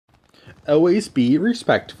Always be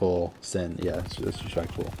respectful. Sin, yeah, it's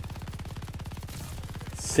respectful.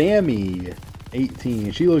 Sammy,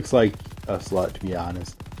 18. She looks like a slut, to be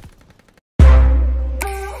honest.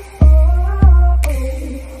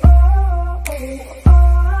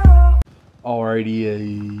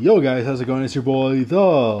 Alrighty, yo guys, how's it going? It's your boy,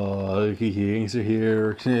 the Kiki Gangster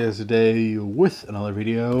here, today with another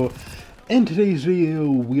video. In today's video,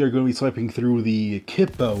 we are going to be swiping through the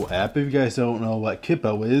Kippo app. If you guys don't know what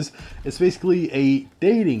Kippo is, it's basically a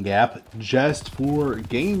dating app just for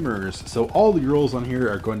gamers. So all the girls on here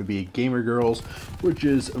are going to be gamer girls, which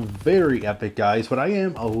is very epic, guys. But I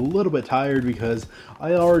am a little bit tired because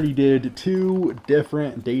I already did 2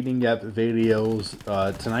 different dating app videos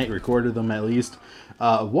tonight, recorded them at least.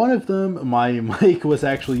 One of them, my mic was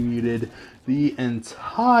actually muted the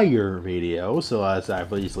entire video, so it's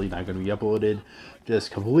obviously not going to be uploaded. Just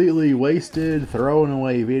completely wasted, thrown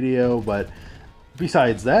away video. But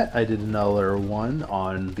besides that, I did another one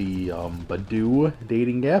on the Badoo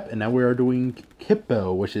dating app, and now we are doing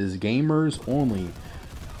Kippo, which is gamers only.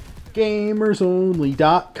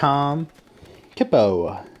 Gamersonly.com.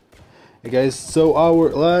 Kippo. Hey guys, so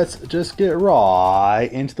let's just get right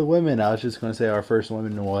into the women. I was just going to say our first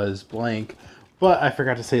woman was blank, but I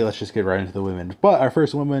forgot to say let's just get right into the women. But our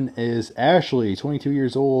first woman is Ashley, 22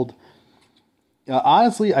 years old.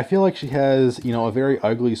 Honestly, I feel like she has, a very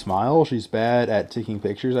ugly smile. She's bad at taking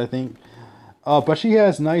pictures, I think. But she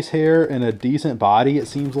has nice hair and a decent body. It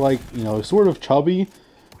seems like, sort of chubby,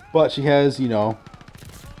 but she has,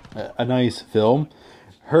 a nice film.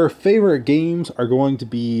 Her favorite games are going to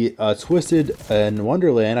be Twisted and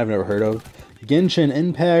Wonderland, I've never heard of. Genshin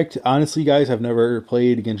Impact. Honestly, guys, I've never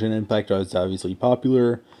played Genshin Impact. It's obviously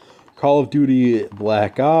popular. Call of Duty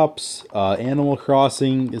Black Ops, Animal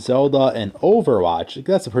Crossing, Zelda, and Overwatch.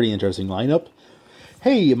 That's a pretty interesting lineup.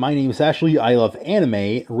 Hey, my name is Ashley. I love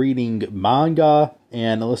anime, reading manga,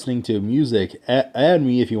 and listening to music. Add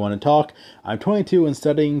me if you want to talk. I'm 22 and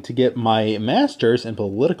studying to get my master's in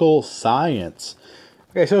political science.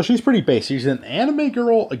 Okay, so she's pretty basic. She's an anime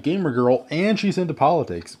girl, a gamer girl, and she's into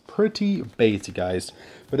politics. Pretty basic, guys.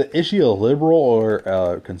 But is she a liberal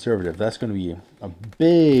or conservative? That's going to be a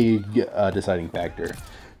big deciding factor.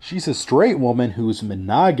 She's a straight woman who's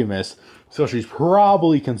monogamous, so she's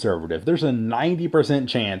probably conservative. There's a 90%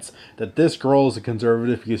 chance that this girl is a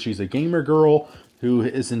conservative because she's a gamer girl who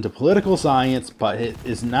is into political science, but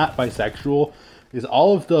is not bisexual. Because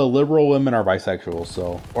all of the liberal women are bisexual,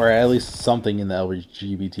 so, or at least something in the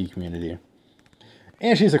LGBT community.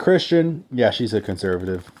 And she's a Christian. Yeah, she's a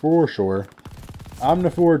conservative, for sure.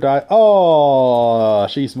 Omnivore diet. Oh,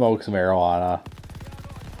 she smokes marijuana.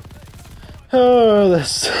 Oh,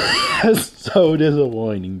 that's so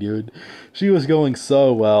disappointing, dude. She was going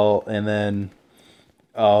so well, and then,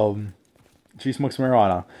 she smokes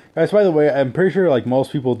marijuana. Guys, by the way, I'm pretty sure like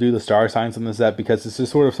most people do the star signs on this app because this is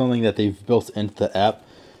sort of something that they've built into the app.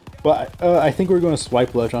 But I think we're going to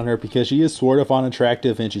swipe left on her because she is sort of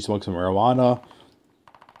unattractive and she smokes marijuana.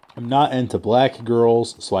 I'm not into black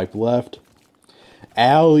girls. Swipe left.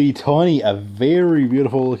 Allie, 20, a very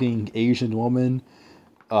beautiful looking Asian woman.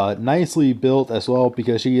 Nicely built as well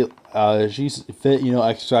because she's fit,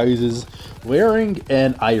 exercises, wearing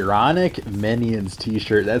an ironic Minions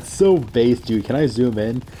t-shirt. That's so base, dude. Can I zoom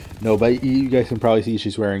in? No, but you guys can probably see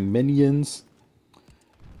she's wearing Minions.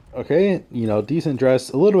 Okay, decent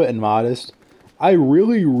dress, a little bit immodest. I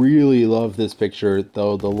really, really love this picture,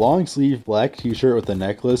 though. The long sleeve black t-shirt with the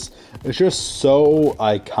necklace is just so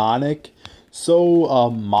iconic, so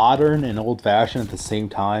modern and old-fashioned at the same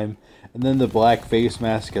time. And then the black face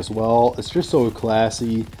mask as well. It's just so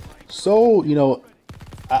classy. So,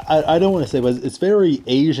 I don't want to say, but it's very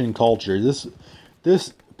Asian culture.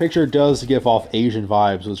 This picture does give off Asian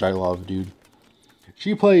vibes, which I love, dude.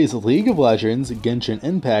 She plays League of Legends, Genshin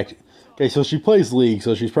Impact. Okay, so she plays League,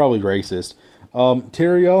 so she's probably racist.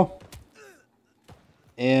 Tyria.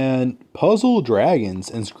 And Puzzle Dragons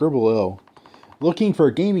and Scribble. Looking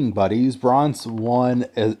for gaming buddies, Bronze 1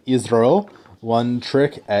 Israel. One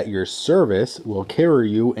trick at your service will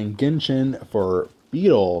carry you in Genshin for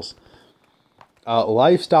Beatles.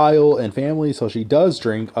 Lifestyle and family, so she does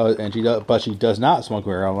drink, but she does not smoke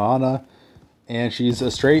marijuana. And she's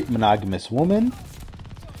a straight monogamous woman.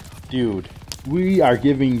 Dude, we are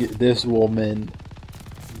giving this woman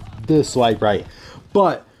the swipe right.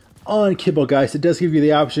 But on Kippo, guys, it does give you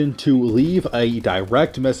the option to leave a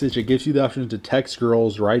direct message. It gives you the option to text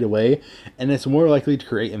girls right away. And it's more likely to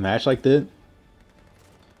create a match like that.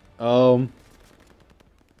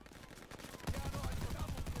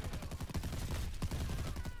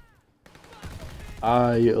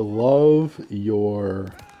 I love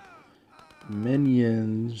your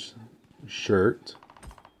Minions shirt.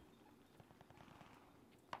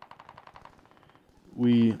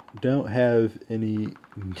 We don't have any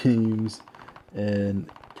games in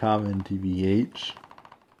common TBH.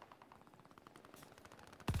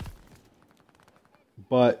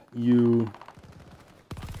 But you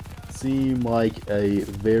seem like a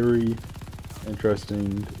very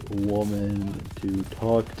interesting woman to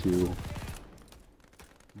talk to.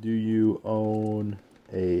 Do you own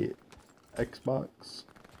a Xbox?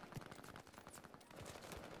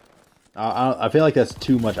 I feel like that's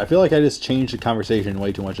too much. I feel like I just changed the conversation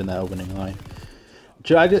way too much in that opening line.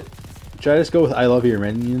 Should I just go with "I love your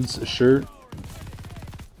minions" shirt?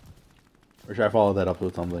 Or should I follow that up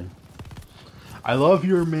with something? I love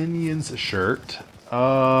your minions shirt.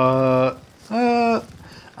 I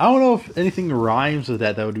don't know if anything rhymes with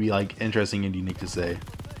that. That would be like interesting and unique to say.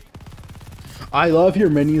 I love your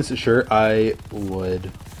minions shirt. I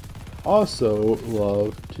would also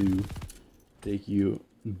love to take you.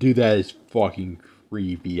 Dude, that is fucking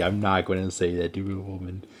creepy. I'm not going to say that to a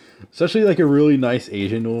woman. Especially like a really nice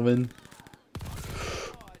Asian woman.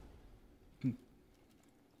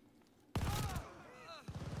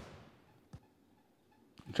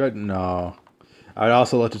 No. I'd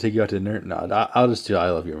also love to take you out to dinner. No, I'll just do "I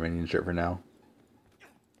love your minion" shirt for now.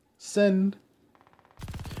 Send.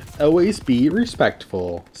 Always be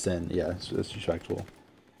respectful. Send. Yeah, it's respectful.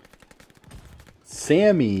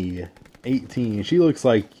 Sammy, 18. She looks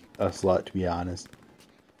like a slut, to be honest.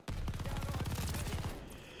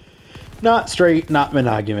 Not straight, not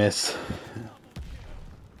monogamous.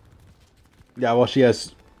 Yeah, well, she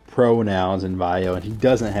has pronouns in bio, and he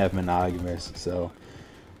doesn't have monogamous, so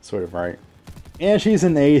sort of right. And she's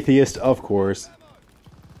an atheist, of course.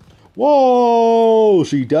 Whoa!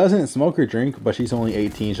 She doesn't smoke or drink, but she's only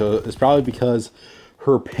 18, so it's probably because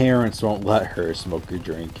her parents won't let her smoke or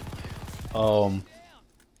drink.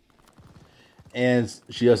 And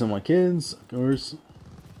she doesn't want kids, of course.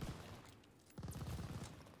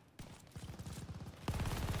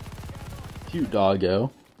 Cute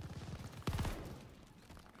doggo.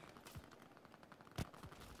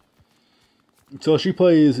 So she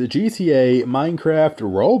plays GTA, Minecraft,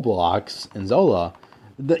 Roblox, and Zola.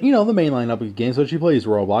 The main lineup of games. So she plays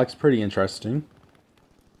Roblox. Pretty interesting.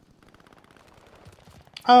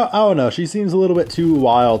 I don't know. She seems a little bit too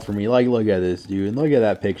wild for me. Like, look at this, dude. And look at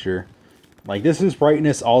that picture. Like, this is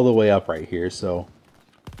brightness all the way up right here, so.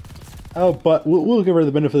 Oh, but we'll give her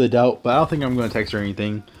the benefit of the doubt. But I don't think I'm going to text her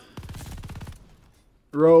anything.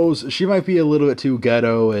 Rose, she might be a little bit too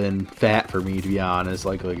ghetto and fat for me, to be honest.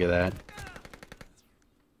 Like, look at that.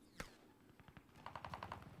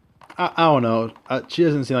 I don't know. She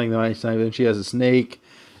doesn't seem like the nice type. She has a snake,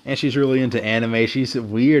 and she's really into anime. She's a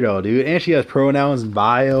weirdo, dude. And she has pronouns in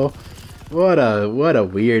bio. What a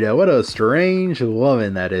weirdo. What a strange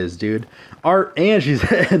woman that is, dude. And she's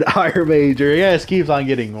an art major. Yeah, it keeps on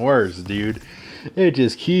getting worse, dude. It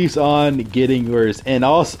just keeps on getting worse. And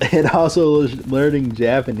also learning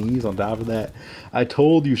Japanese on top of that. I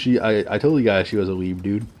told you guys she was a weeb,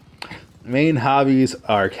 dude. Main hobbies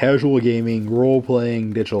are casual gaming,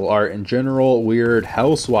 role-playing, digital art, and general weird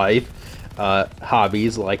housewife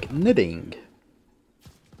hobbies like knitting.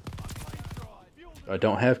 I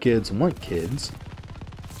don't have kids, want kids.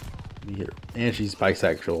 And she's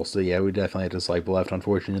bisexual, so yeah, we definitely have to swipe left,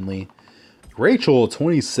 unfortunately. Rachel,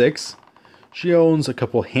 26. She owns a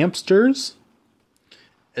couple hamsters.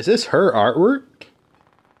 Is this her artwork?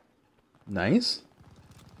 Nice.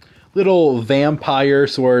 Little vampire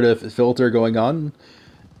sort of filter going on.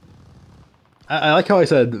 I like how I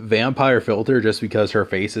said vampire filter just because her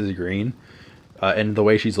face is green. And the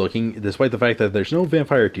way she's looking, despite the fact that there's no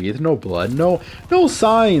vampire teeth, no blood, no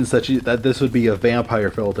signs that this would be a vampire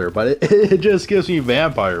filter, but it just gives me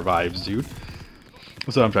vampire vibes, dude.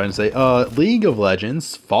 That's what I'm trying to say. League of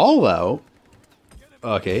Legends, Fallout,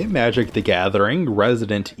 okay, Magic the Gathering,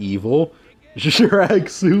 Resident Evil, Shrek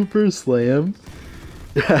Super Slam.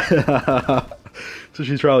 So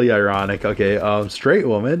she's probably ironic. Okay, straight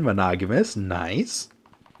woman, monogamous, nice.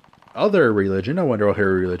 Other religion, I wonder what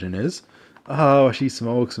her religion is. Oh, she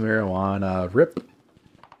smokes marijuana. Rip.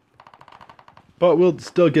 But we'll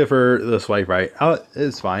still give her the swipe right.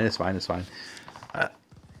 It's fine. It's fine. It's fine.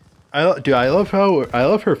 I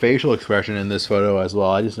love her facial expression in this photo as well.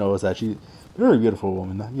 I just noticed that she's a very beautiful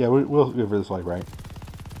woman. Yeah, we'll give her the swipe right.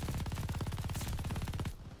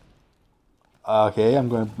 Okay, I'm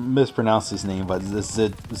going to mispronounce his name, but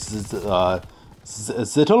Zitali?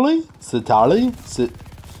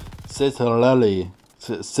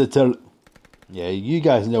 Yeah, you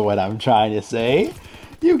guys know what I'm trying to say.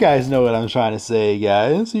 You guys know what I'm trying to say,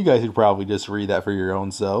 guys. You guys could probably just read that for your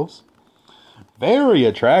own selves. Very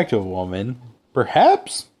attractive woman.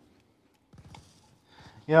 Perhaps?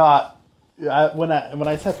 You know, when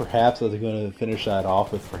I said perhaps, I was going to finish that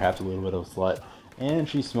off with perhaps a little bit of slut. And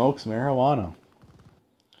she smokes marijuana.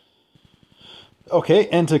 Okay,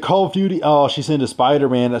 and to Call of Duty, oh, she's into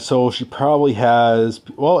Spider-Man, so she probably has...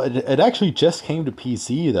 Well, it actually just came to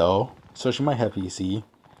PC, though, so she might have PC.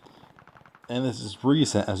 And this is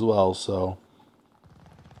recent as well, so...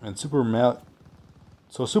 And Super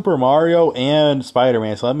Mario and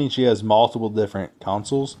Spider-Man, so that means she has multiple different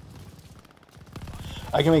consoles.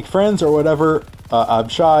 I can make friends or whatever. I'm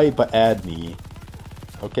shy, but add me.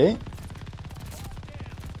 Okay.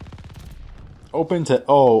 Open to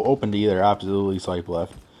either. Absolutely swipe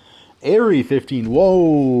left. Airy 15.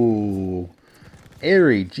 Whoa.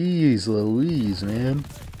 Airy. Jeez Louise, man.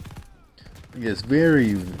 It's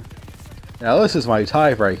very... Now this is my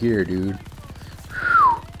type right here, dude.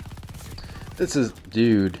 Whew. This is...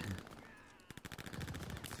 Dude.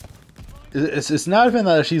 It's not even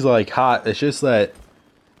that she's like hot. It's just that...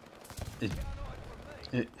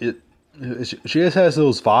 She just has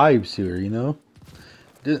those vibes to her, you know?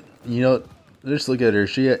 Just look at her.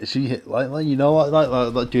 She like you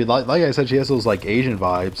know, dude, like I said, she has those like Asian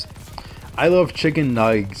vibes. I love chicken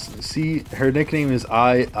nugs. See, her nickname is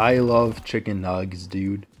I love chicken nugs,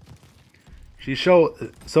 dude. She's so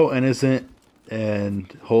innocent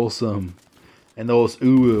and wholesome, and those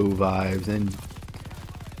ooh vibes, and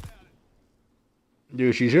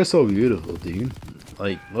dude, she's just so beautiful, dude.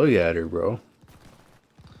 Like, look at her, bro.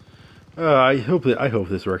 I hope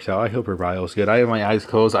this works out. I hope her bio is good. I have my eyes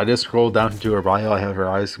closed. I just scrolled down to her bio. I have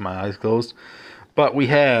my eyes closed. But we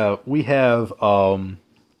have Final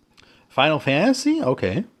Fantasy,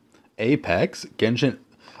 okay. Apex, Genshin,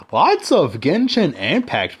 lots of Genshin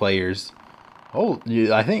Impact players. Oh,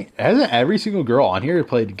 I think hasn't every single girl on here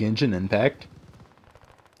played Genshin Impact?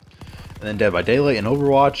 And then Dead by Daylight and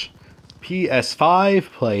Overwatch,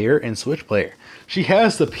 PS5 player and Switch player. She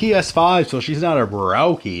has the PS5, so she's not a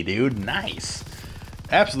brokey, dude. Nice.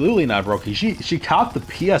 Absolutely not brokey. She copped the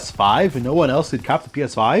PS5 and no one else could cop the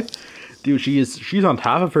PS5. Dude, she's on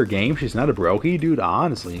top of her game. She's not a brokey, dude,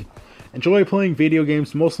 honestly. Enjoy playing video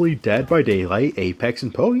games, mostly Dead by Daylight, Apex,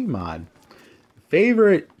 and Pokemon.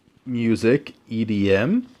 Favorite music,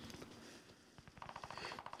 EDM.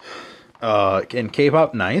 And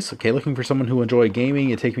K-pop, nice. Okay, looking for someone who enjoy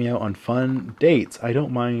gaming and take me out on fun dates. I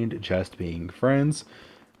don't mind just being friends.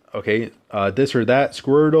 Okay, this or that,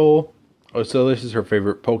 Squirtle. Oh, so this is her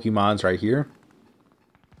favorite Pokemons right here.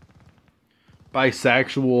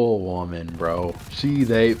 Bisexual woman, bro.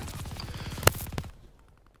 I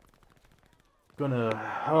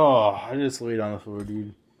just laid on the floor,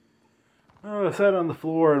 dude. Oh, I sat on the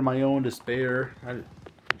floor in my own despair.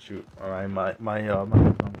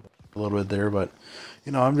 A little bit there, but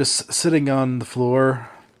you know, I'm just sitting on the floor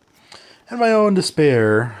in my own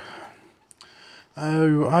despair.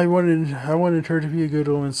 I wanted her to be a good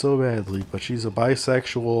woman so badly, but she's a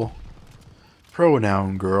bisexual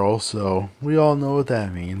pronoun girl, so we all know what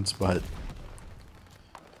that means. But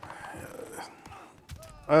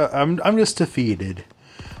I'm just defeated.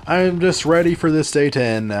 I'm just ready for this day to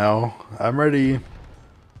end now. I'm ready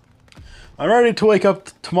to wake up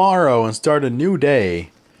tomorrow and start a new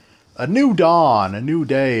day. A new dawn, a new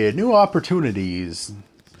day, new opportunities.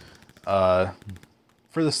 For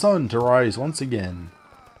the sun to rise once again.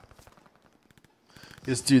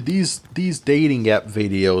 Yes, dude, these dating app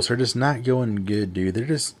videos are just not going good, dude. They're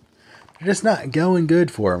just not going good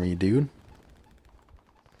for me, dude.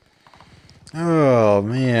 Oh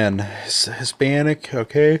man, Hispanic,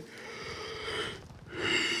 okay.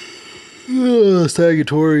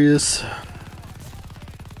 Sagittarius.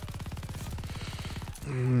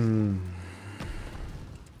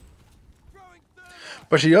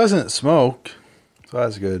 But she doesn't smoke, so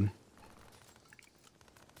that's good.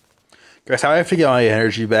 Guys, I have to get my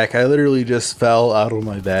energy back. I literally just fell out of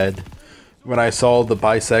my bed when I saw the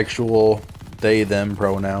bisexual they them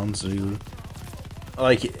pronouns, dude.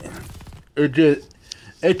 Like, it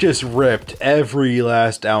just ripped every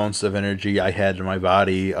last ounce of energy I had in my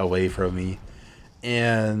body away from me.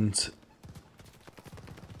 And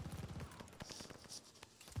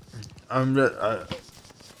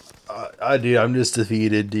dude, I'm just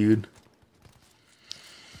defeated, dude.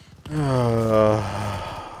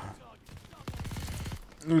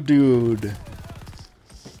 Dude.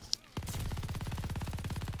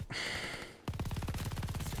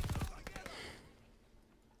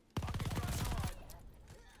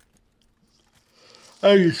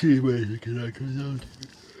 I can see where the connection is.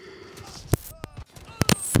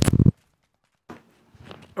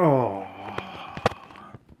 Oh.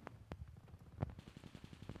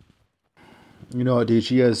 You know what, dude?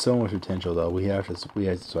 She has so much potential, though. We have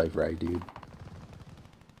to swipe right, dude.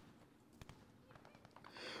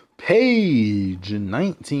 Page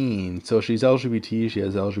 19. So she's LGBT. She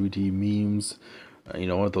has LGBT memes. You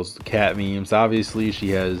know, one of those cat memes. Obviously, she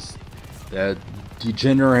has that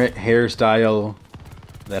degenerate hairstyle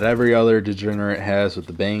that every other degenerate has with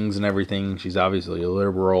the bangs and everything. She's obviously a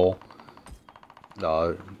liberal.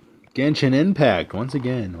 Genshin Impact, once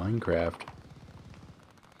again, Minecraft.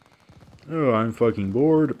 Oh, I'm fucking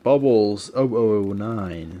bored. Bubbles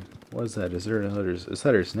 009. What is that? Is there another? Is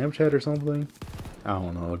that her Snapchat or something? I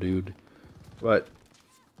don't know, dude. But,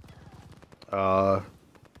 I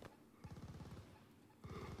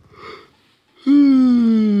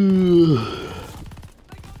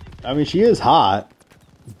mean, she is hot,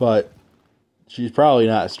 but she's probably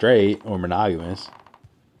not straight or monogamous.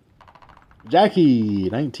 Jackie,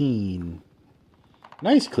 19.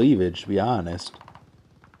 Nice cleavage, to be honest.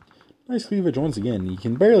 Nice cleavage once again. You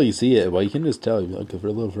can barely see it, but you can just tell if you look a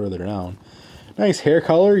little further down. Nice hair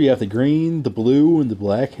color. You have the green, the blue, and the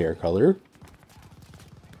black hair color.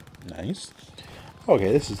 Nice.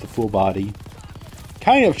 Okay, this is the full body.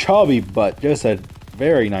 Kind of chubby, but just a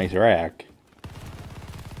very nice rack.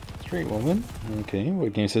 Straight woman. Okay,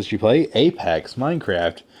 what game does she play? Apex,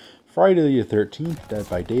 Minecraft. Friday the 13th, Dead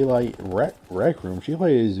by Daylight, Rec Room. She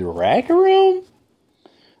plays Rec Room?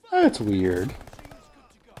 That's weird.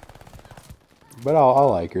 But I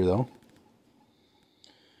like her, though.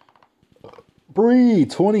 Bree,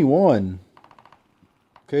 21.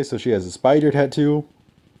 Okay, so she has a spider tattoo.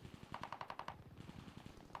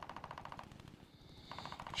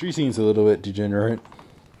 She seems a little bit degenerate.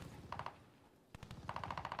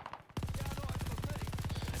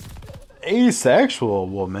 Asexual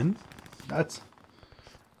woman. That's...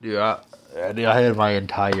 Dude, I had my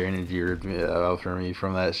entire energy ripped out from me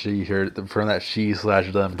from that she/them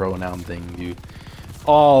pronoun thing, dude.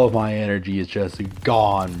 All of my energy is just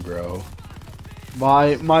gone, bro.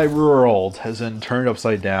 My world has been turned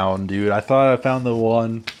upside down, dude. I thought I found the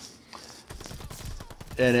one,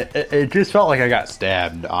 and it just felt like I got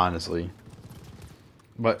stabbed, honestly.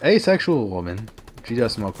 But asexual woman, she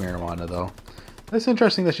does smoke marijuana, though. That's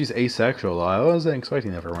interesting that she's asexual, though. I wasn't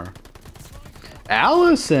expecting that from her.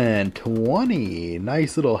 Allison, 20.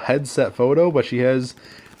 Nice little headset photo, but she has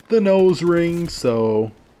the nose ring,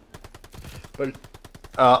 so... But,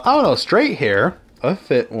 I don't know, straight hair. A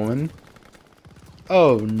fit woman.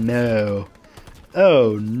 Oh, no.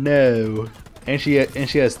 Oh, no. And she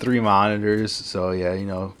has 3 monitors, so yeah, you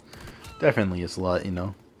know, definitely a slut, you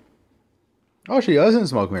know. Oh, she doesn't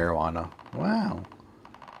smoke marijuana. Wow.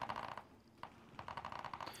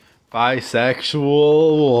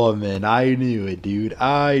 Bisexual woman. I knew it, dude.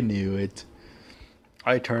 I knew it.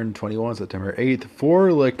 I turned 21 September 8th.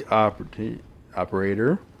 4-lick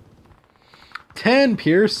operator. 10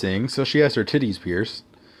 piercings. So she has her titties pierced.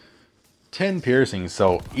 10 piercings.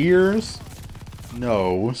 So ears,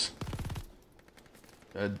 nose,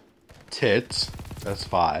 tits. That's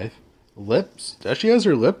 5. Lips. She has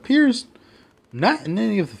her lip pierced. Not in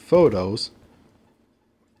any of the photos.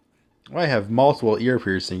 I have multiple ear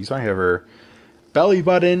piercings. I have her belly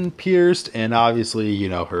button pierced, and obviously, you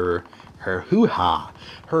know, her hoo-ha.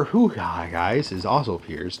 Her hoo-ha, guys, is also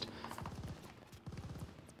pierced.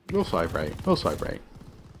 We'll swipe right. We'll swipe right.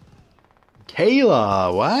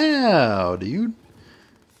 Kayla. Wow, dude.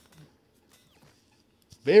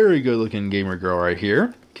 Very good looking gamer girl right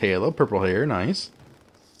here. Kayla, purple hair, nice.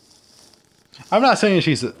 I'm not saying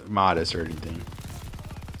she's modest or anything.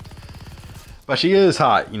 But she is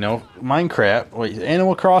hot, you know. Minecraft. Wait,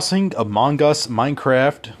 Animal Crossing, Among Us,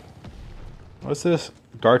 Minecraft. What's this?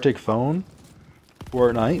 Gartic Phone.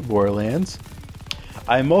 Fortnite, Borderlands.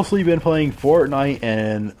 I've mostly been playing Fortnite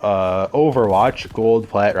and Overwatch, Gold,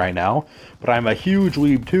 Plat right now. But I'm a huge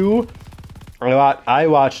weeb too. I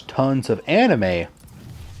watch tons of anime.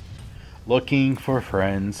 Looking for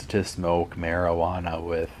friends to smoke marijuana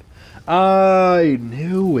with. I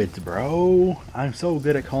knew it, bro. I'm so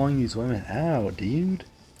good at calling these women out, dude.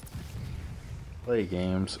 Play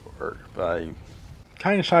games or by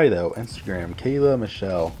kind of shy though. Instagram, Kayla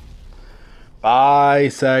Michelle.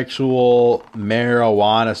 Bisexual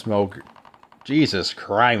marijuana smoker. Jesus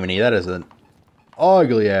criminy, that is an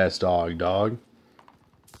ugly ass dog.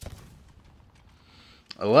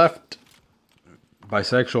 I left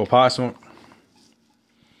bisexual pot smoke.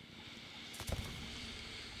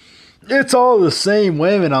 It's all the same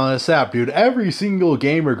women on this app, dude. Every single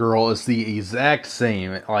gamer girl is the exact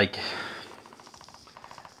same. Like,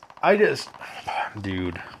 I just...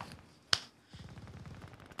 Dude.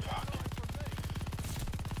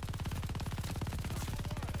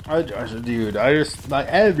 Dude, I just like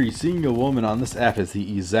every single woman on this app is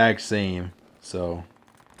the exact same. So,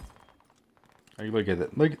 like, look at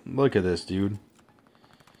it. Look at this, dude.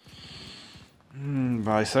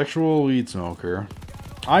 Bisexual weed smoker.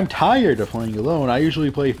 I'm tired of playing alone. I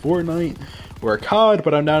usually play Fortnite or COD,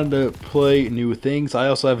 but I'm down to play new things. I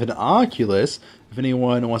also have an Oculus if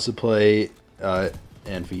anyone wants to play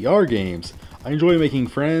in VR games. I enjoy making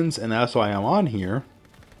friends, and that's why I'm on here.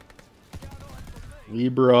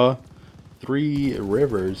 Libra, Three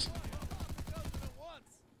Rivers.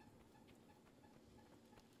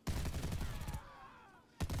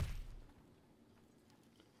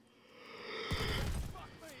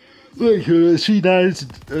 Look, she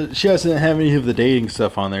doesn't have any of the dating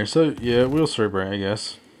stuff on there, so yeah, we'll straight her, I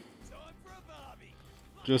guess.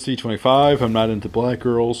 Just E25. I'm not into black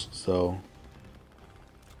girls, so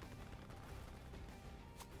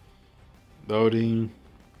loading.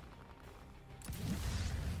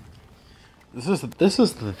 This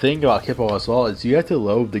is the thing about Kippo as well, is you have to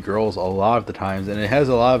load the girls a lot of the times, and it has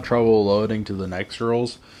a lot of trouble loading to the next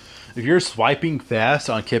girls. If you're swiping fast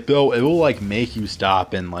on Kippo, it will like make you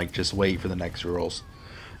stop and like just wait for the next girls.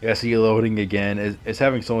 Yeah, see loading again. It's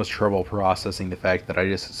having so much trouble processing the fact that I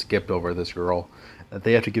just skipped over this girl, that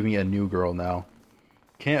they have to give me a new girl now.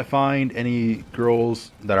 Can't find any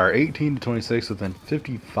girls that are 18 to 26 within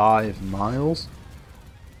 55 miles.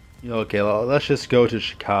 Okay, let's just go to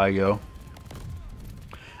Chicago.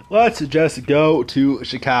 Let's just go to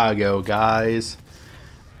Chicago, guys,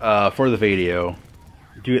 for the video.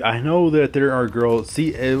 Dude, I know that there are girls. See,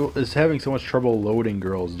 it's having so much trouble loading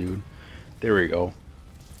girls, dude. There we go.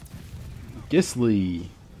 Gisley.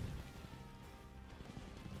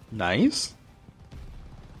 Nice.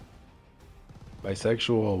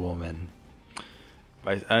 Bisexual woman.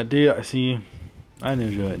 Dude, I see. I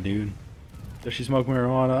knew that, dude. Does she smoke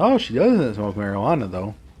marijuana? Oh, she doesn't smoke marijuana,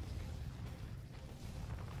 though.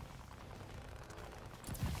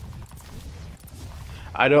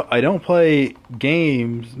 I don't play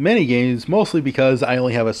many games, mostly because I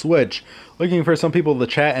only have a Switch. Looking for some people to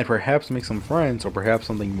chat and perhaps make some friends, or perhaps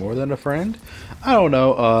something more than a friend. I don't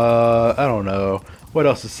know. I don't know what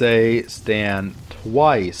else to say. Stan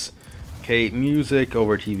twice. Okay, music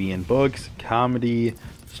over TV and books, comedy,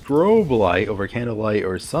 strobe light over candlelight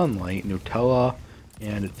or sunlight, Nutella,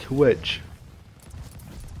 and Twitch.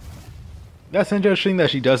 That's interesting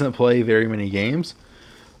that she doesn't play very many games.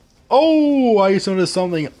 Oh, I just noticed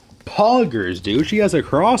something. Poggers, dude. She has a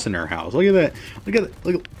cross in her house. Look at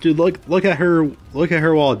that. Dude, look at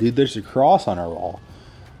her wall, dude. There's a cross on her wall.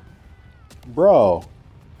 Bro.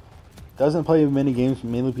 Doesn't play many games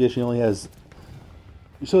mainly because she only has.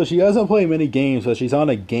 So she doesn't play many games, but she's on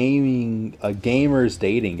a gamer's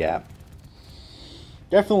dating app.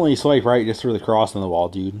 Definitely swipe right just for the cross on the wall,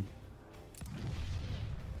 dude.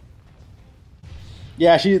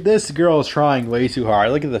 Yeah, this girl is trying way too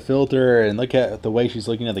hard. Look at the filter and look at the way she's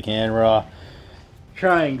looking at the camera.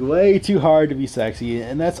 Trying way too hard to be sexy,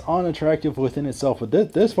 and that's unattractive within itself. But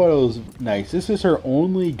this photo is nice. This is her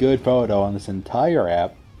only good photo on this entire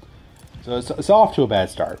app. So it's off to a bad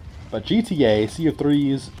start. But GTA, Sea of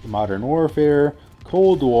Thieves, Modern Warfare,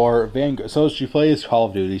 Cold War, Vanguard. So she plays Call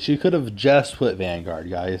of Duty. She could have just put Vanguard,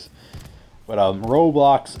 guys. But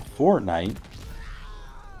Roblox, Fortnite.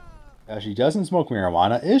 She doesn't smoke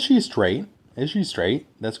marijuana. Is she straight? Is she straight?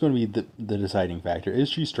 That's going to be the deciding factor. Is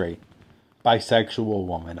she straight? Bisexual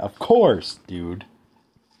woman. Of course, dude.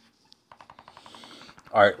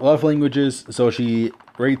 Alright, love languages. So she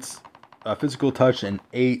rates physical touch an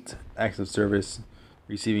 8. Acts of service.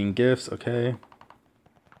 Receiving gifts. Okay.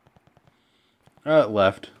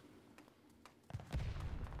 Left.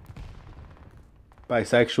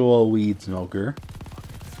 Bisexual weed smoker.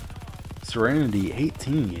 Serenity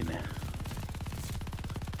 18.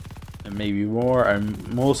 And maybe more. I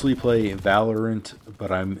mostly play Valorant,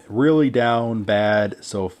 but I'm really down bad,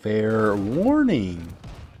 so fair warning.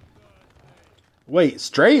 Wait,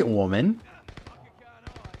 straight woman?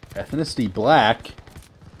 Ethnicity black?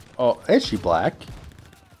 Oh, is she black?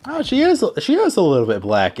 Oh, she is a little bit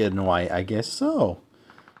black and white, I guess so.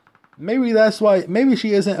 Maybe that's why, maybe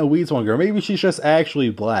she isn't a weed smoker. Maybe she's just actually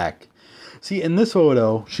black. See, in this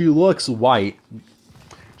photo, she looks white.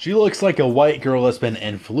 She looks like a white girl that's been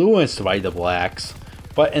influenced by the blacks.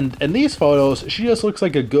 But in these photos, she just looks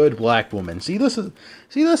like a good black woman. See, this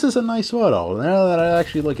is a nice photo. Now that I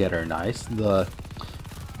actually look at her, nice. The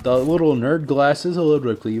little nerd glasses, a little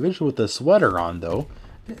bit of cleavage with the sweater on though.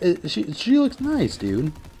 She looks nice,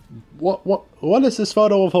 dude. What is this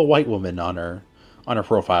photo of a white woman on her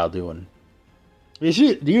profile doing?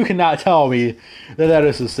 You cannot tell me that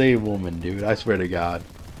is the same woman, dude. I swear to God.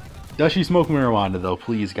 Does she smoke marijuana though?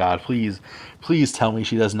 Please, God, please, please tell me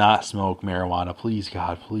she does not smoke marijuana. Please,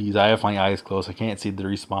 God, please. I have my eyes closed. I can't see the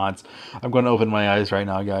response. I'm going to open my eyes right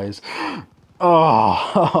now, guys.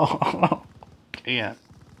 Oh, can't.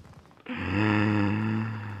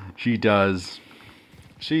 She does.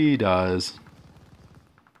 She does.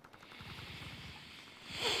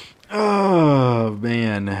 Oh,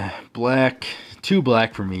 man. Black. Too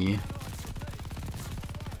black for me.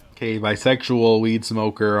 Okay, bisexual, weed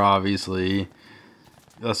smoker, obviously.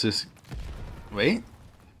 Let's just... Wait.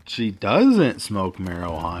 She doesn't smoke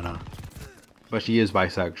marijuana. But she is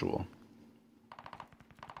bisexual.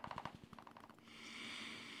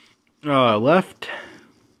 Left.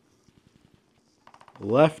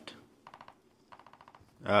 Left.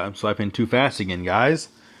 I'm swiping too fast again, guys.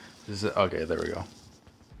 This is... Okay, there we go.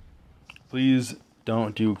 Please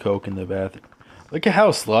don't do coke in the bathroom. Look at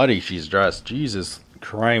how slutty she's dressed. Jesus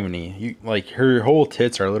criminy. Like, her whole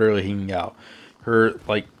tits are literally hanging out. Her,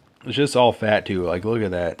 like, it's just all fat, too. Like, look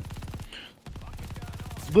at that.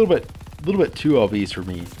 A little bit too obese for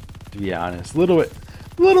me, to be honest. A little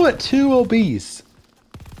bit too obese.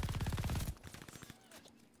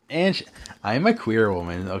 And I'm a queer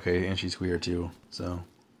woman. Okay, and she's queer, too. So,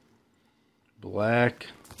 black.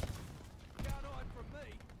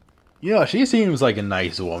 Yeah, she seems like a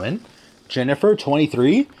nice woman. Jennifer,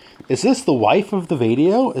 23. Is this the wife of the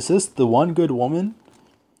video? Is this the one good woman?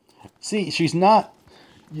 See, she's not...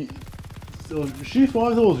 So she's one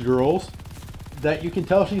of those girls that you can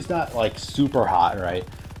tell she's not, like, super hot, right?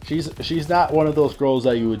 She's not one of those girls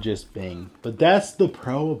that you would just bang. But that's the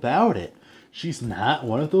pro about it. She's not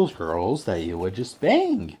one of those girls that you would just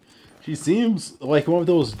bang. She seems like one of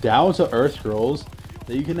those down-to-earth girls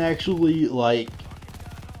that you can actually, like...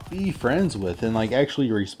 be friends with and like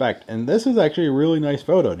actually respect. And this is actually a really nice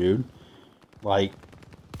photo, dude. Like,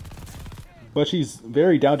 but she's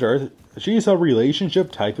very down to earth. She's a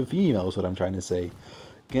relationship type of female is what I'm trying to say.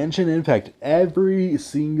 Genshin Impact. Every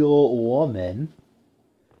single woman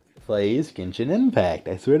plays Genshin Impact.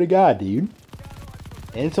 I swear to God, dude.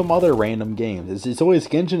 And some other random games. It's always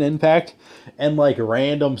Genshin Impact and like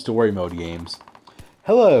random story mode games.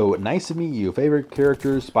 Hello, nice to meet you. Favorite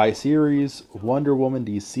characters by series: Wonder Woman,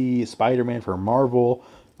 DC, Spider-Man for Marvel.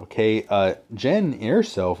 Okay, Jen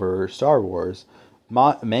Erso for Star Wars.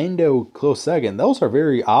 Mando close second. Those are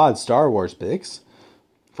very odd Star Wars picks.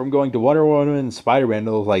 From going to Wonder Woman and Spider-Man,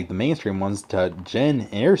 those like the mainstream ones, to Jen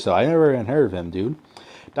Erso. I never even heard of him, dude.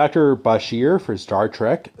 Dr. Bashir for Star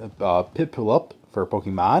Trek. Piplup for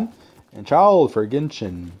Pokemon. And Child for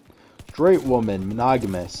Genshin. Straight woman,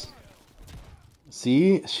 monogamous.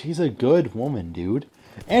 See, she's a good woman, dude.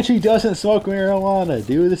 And she doesn't smoke marijuana,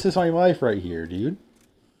 dude. This is my wife right here, dude.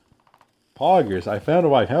 Poggers, I found a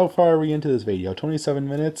wife. How far are we into this video? 27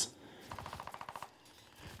 minutes?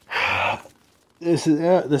 This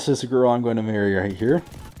is a girl I'm going to marry right here.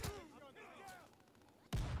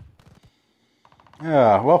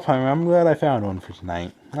 Well, I'm glad I found one for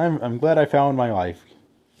tonight. I'm glad I found my wife.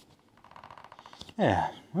 Yeah,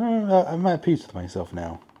 well, I'm at peace with myself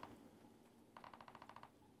now.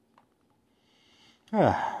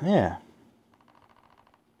 Yeah.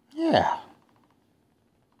 Yeah.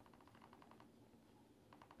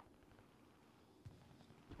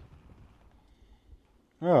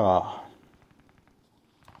 Oh.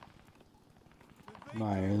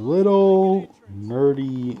 My little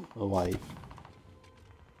nerdy life.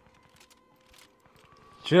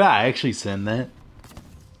 Should I actually send that?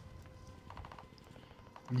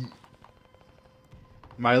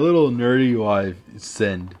 My little nerdy wife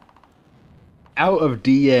send. Out of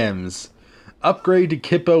DMs. Upgrade to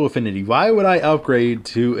Kippo Affinity. Why would I upgrade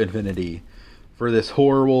to Infinity for this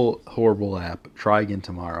horrible, horrible app? Try again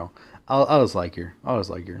tomorrow. I'll just like her. I'll just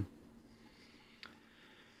like her.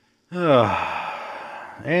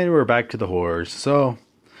 And we're back to the horrors. So,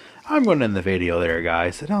 I'm going to end the video there,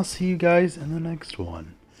 guys. And I'll see you guys in the next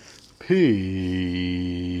one. Peace.